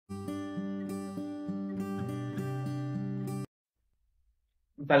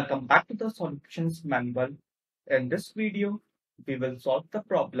Welcome back to the solutions manual. In this video, we will solve the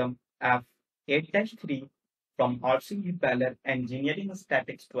problem F8-3 from RC Hibbeler Engineering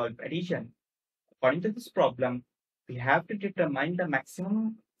Statics 12 edition. According to this problem, we have to determine the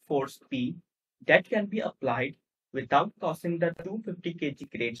maximum force P that can be applied without causing the 250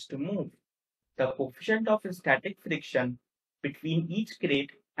 kg crates to move. The coefficient of static friction between each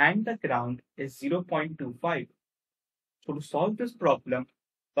crate and the ground is 0.25. So to solve this problem,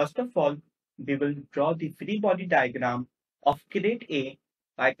 first of all, we will draw the free body diagram of crate A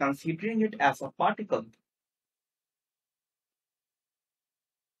by considering it as a particle.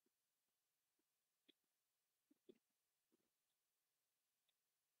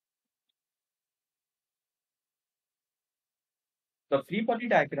 The free body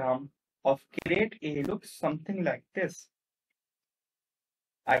diagram of crate A looks something like this.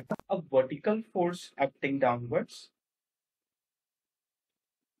 I have a vertical force acting downwards.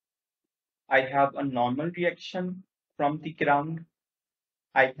 I have a normal reaction from the ground.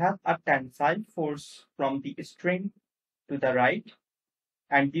 I have a tensile force from the string to the right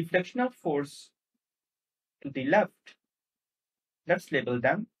and the frictional force to the left. Let's label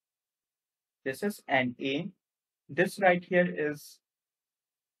them. This is NA. This right here is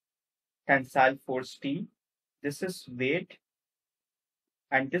tensile force T. This is weight.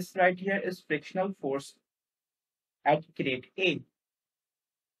 And this right here is frictional force at crate A.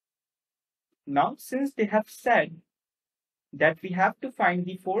 Now, since they have said that we have to find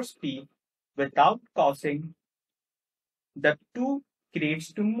the force P without causing the two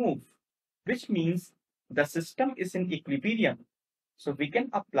crates to move, which means the system is in equilibrium. So we can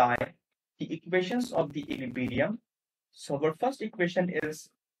apply the equations of the equilibrium. So our first equation is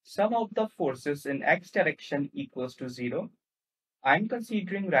sum of the forces in x direction equals to 0. I'm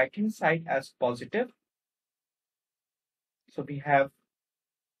considering right hand side as positive. So we have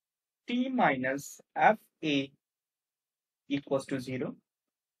T minus Fa equals to 0.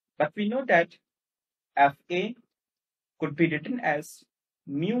 But we know that Fa could be written as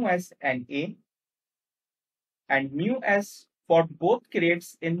mu s Na, and mu s for both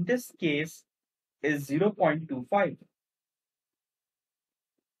crates in this case is 0.25.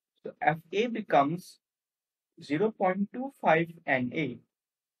 So Fa becomes 0.25 Na.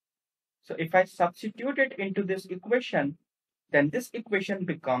 So if I substitute it into this equation, then this equation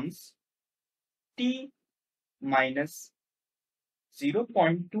becomes T minus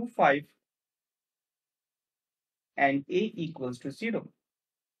 0.25 and A equals to 0.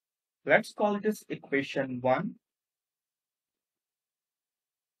 Let's call this equation 1.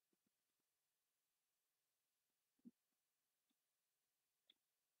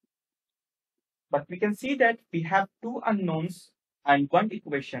 But we can see that we have two unknowns and one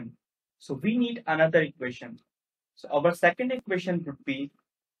equation. So we need another equation. So our second equation would be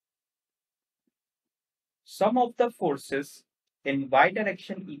sum of the forces in y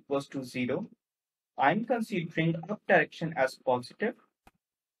direction equals to 0. I'm considering up direction as positive.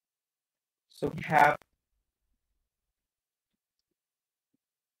 So we have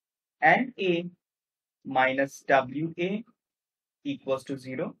NA minus WA equals to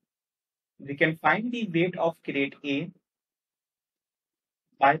 0. We can find the weight of crate A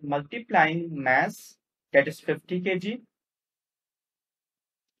by multiplying mass, that is 50 kg,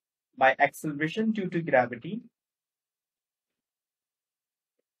 by acceleration due to gravity.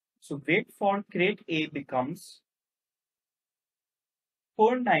 So weight for crate A becomes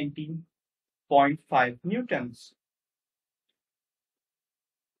 490.5 newtons.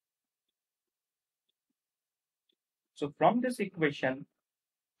 So from this equation,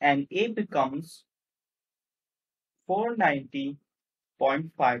 NA becomes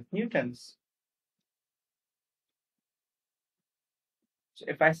 490.5 newtons. So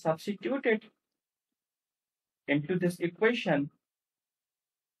if I substitute it into this equation,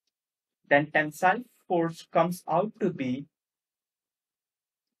 then tensile force comes out to be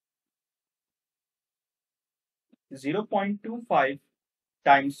 0.25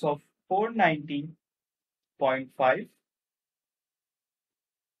 times of 490.5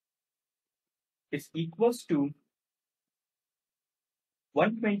 is equals to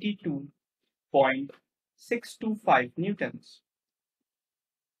 122.625 newtons.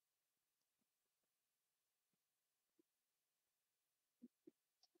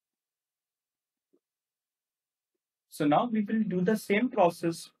 So now we will do the same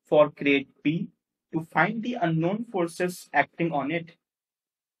process for crate B to find the unknown forces acting on it.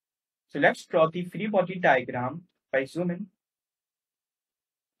 So let's draw the free body diagram by zooming.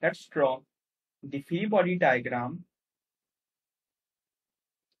 Let's draw the free body diagram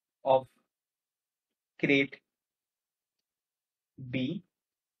of crate B.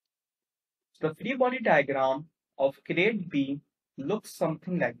 The free body diagram of crate B looks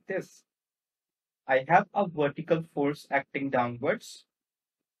something like this. I have a vertical force acting downwards.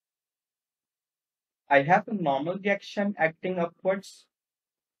 I have a normal reaction acting upwards.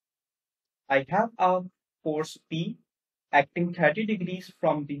 I have a force P acting 30 degrees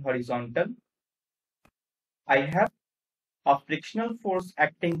from the horizontal. I have a frictional force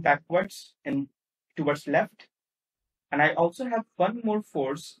acting backwards and towards left. And I also have one more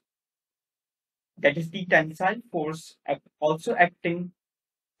force, that is the tensile force also acting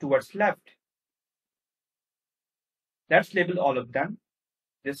towards left. Let's label all of them.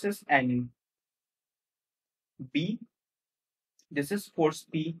 This is NB. This is force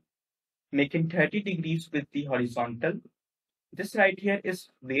P making 30 degrees with the horizontal. This right here is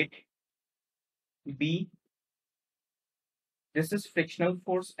weight B. This is frictional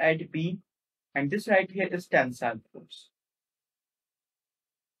force at B. And this right here is tensile force.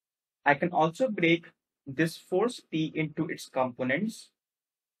 I can also break this force P into its components.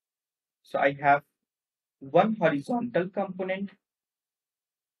 So I have one horizontal component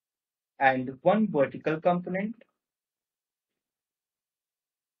and one vertical component.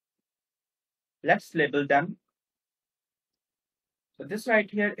 Let's label them. So this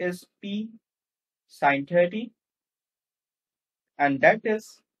right here is P sine 30, and that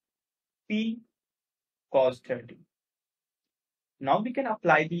is P cos 30. Now we can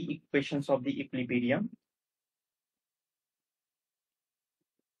apply the equations of the equilibrium.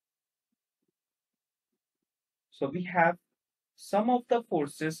 So we have sum of the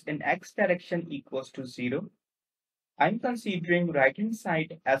forces in x direction equals to 0. I'm considering right hand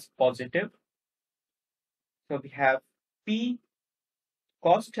side as positive. So we have P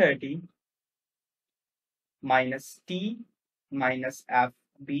cos 30 minus T minus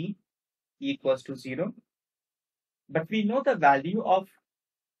FB equals to 0. But we know the value of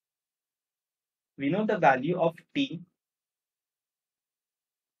T.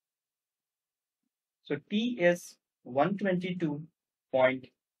 So T is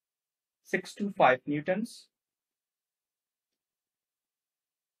 122.625 newtons.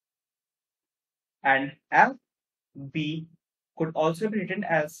 And FB could also be written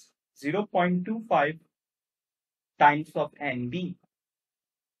as 0.25 times of NB.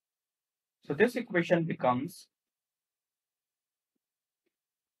 So this equation becomes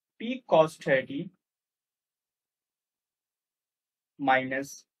P cos 30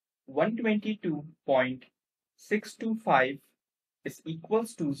 minus 122.625 is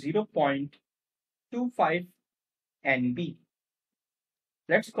equals to 0.25 NB.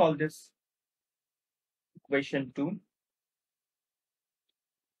 Let's call this equation 2.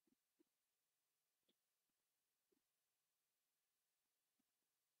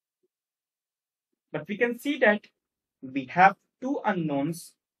 But we can see that we have two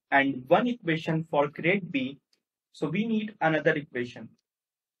unknowns and one equation for grade B. So we need another equation.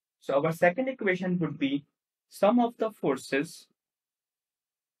 So our second equation would be sum of the forces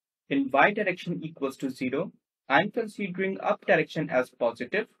in y direction equals to 0. I'm considering up direction as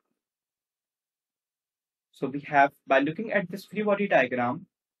positive. So we have, by looking at this free body diagram,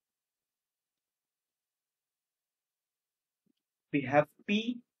 we have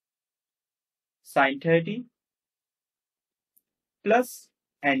P sine 30 plus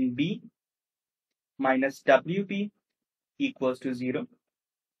NB minus WB equals to 0.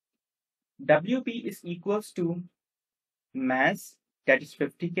 WB is equals to mass, that is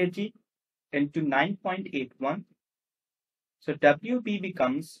 50 kg, into 9.81. So WB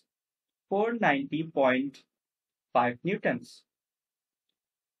becomes 490.5 newtons.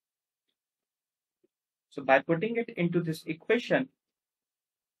 So by putting it into this equation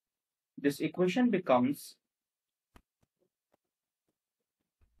becomes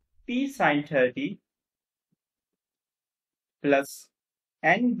P sine 30 plus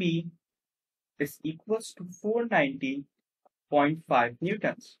NB is equals to 490.5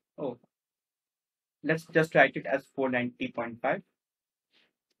 newtons. Oh, let's just write it as 490.5.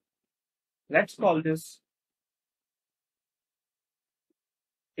 Let's call this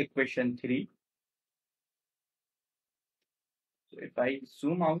equation 3. So if I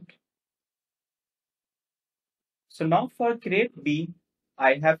zoom out, so now for grade B,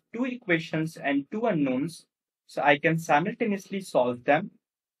 I have two equations and two unknowns, so I can simultaneously solve them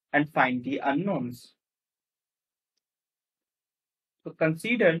and find the unknowns. So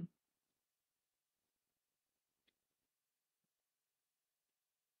consider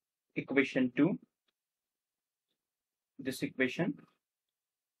equation 2, this equation.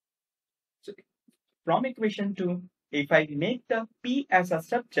 So from equation 2, if I make the P as a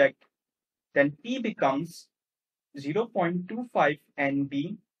subject, then P becomes 0.25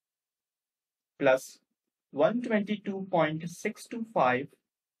 NB plus 122.625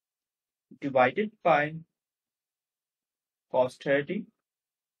 divided by cos 30.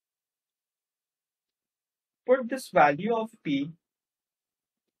 Put this value of P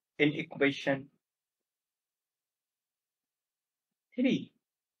in equation 3.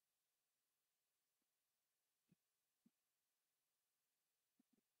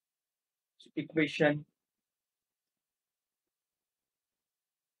 So equation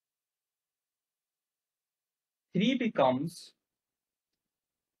 3 becomes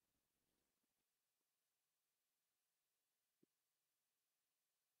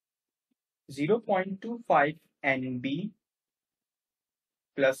 0.25 NB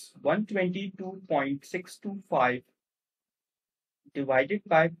plus 122.625 divided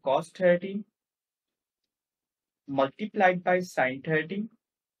by cos 30 multiplied by sin 30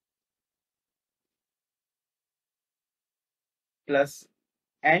 plus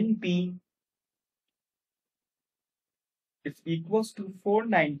NB is equals to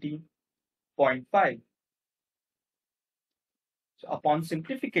 490.5. So upon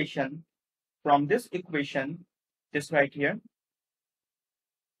simplification from this equation, this right here,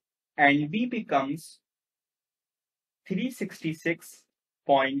 NB becomes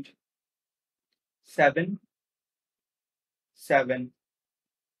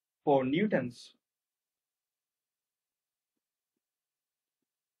 366.774 newtons.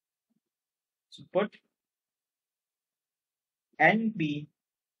 So put NB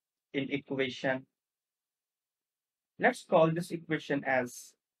in equation. Let's call this equation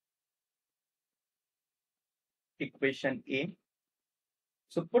as equation A.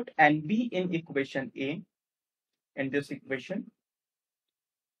 So put NB in equation A in this equation.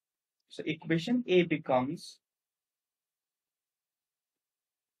 So equation A becomes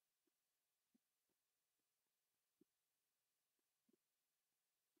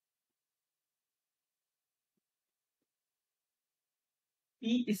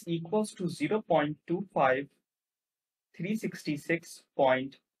P is equals to 0.25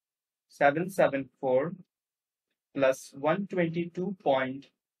 366.774 plus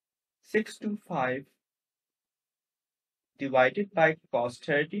 122.625 divided by cos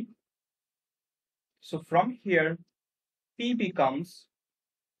 30. So from here, P becomes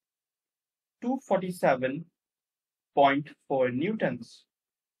 247.4 newtons.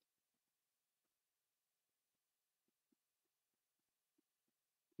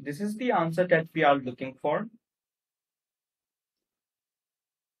 This is the answer that we are looking for.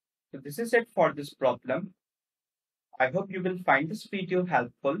 So this is it for this problem. I hope you will find this video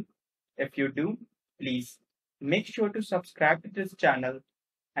helpful. If you do, please make sure to subscribe to this channel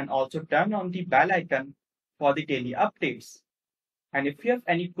and also turn on the bell icon for the daily updates. And if you have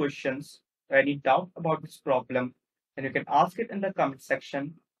any questions or any doubt about this problem, then you can ask it in the comment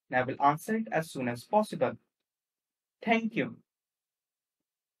section and I will answer it as soon as possible. Thank you.